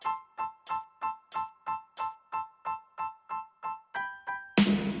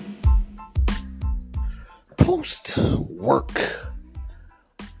Post work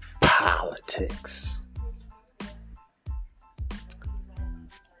politics.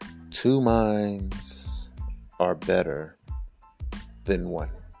 Two minds are better than one.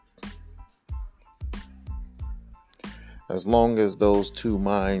 As long as those two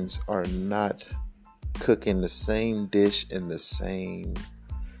minds are not cooking the same dish in the same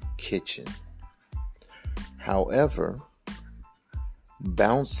kitchen. However,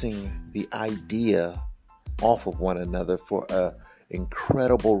 bouncing the idea off of one another for an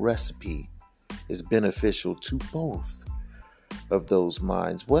incredible recipe is beneficial to both of those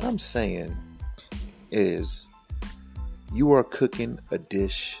minds. What I'm saying is you are cooking a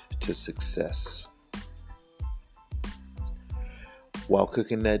dish to success. While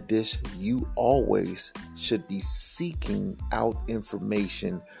cooking that dish, you always should be seeking out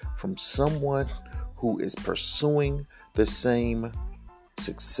information from someone who is pursuing the same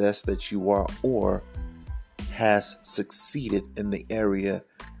success that you are or has succeeded in the area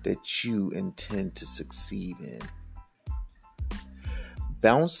that you intend to succeed in.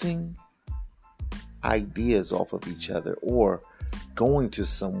 Bouncing ideas off of each other or going to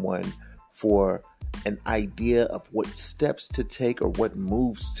someone for an idea of what steps to take or what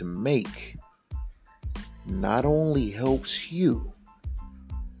moves to make not only helps you,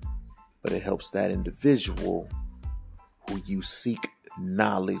 but it helps that individual who you seek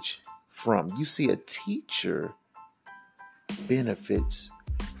knowledge from. You see, a teacher benefits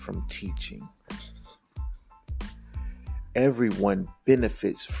from teaching. Everyone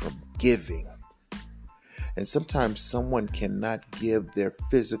benefits from giving. And sometimes someone cannot give their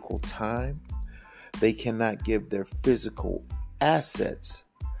physical time. They cannot give their physical assets,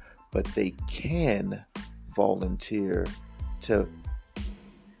 but they can volunteer to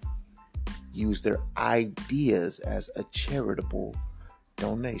use their ideas as a charitable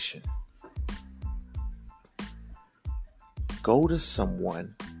donation. Go to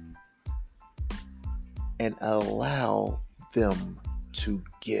someone and allow them to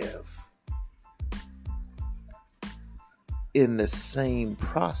give. In the same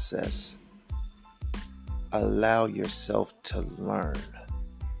process, allow yourself to learn.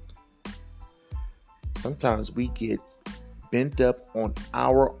 Sometimes we get bent up on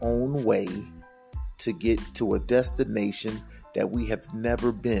our own way to get to a destination that we have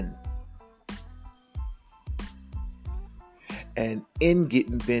never been. And in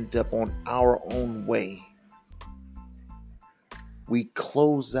getting bent up on our own way, we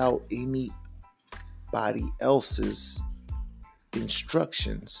close out anybody else's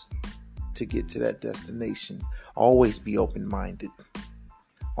instructions to get to that destination. Always be open-minded.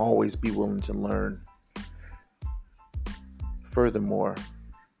 Always be willing to learn. Furthermore,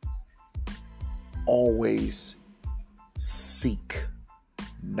 always seek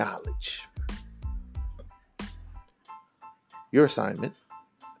knowledge. Your assignment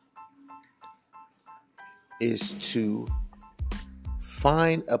is to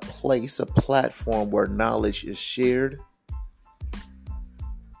find a place, a platform where knowledge is shared.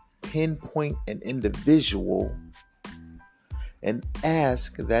 Pinpoint an individual and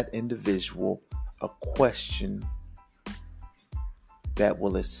ask that individual a question that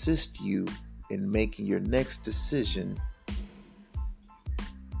will assist you in making your next decision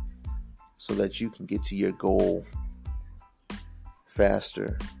so that you can get to your goal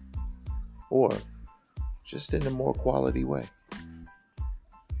faster or just in a more quality way.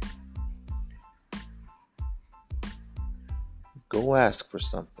 Go ask for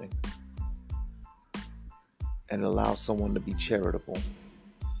something and allow someone to be charitable.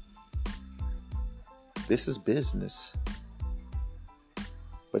 This is business.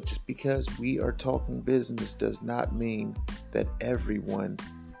 But just because we are talking business does not mean that everyone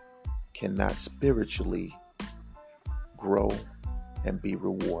cannot spiritually grow and be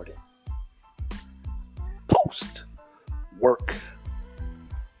rewarded. Post work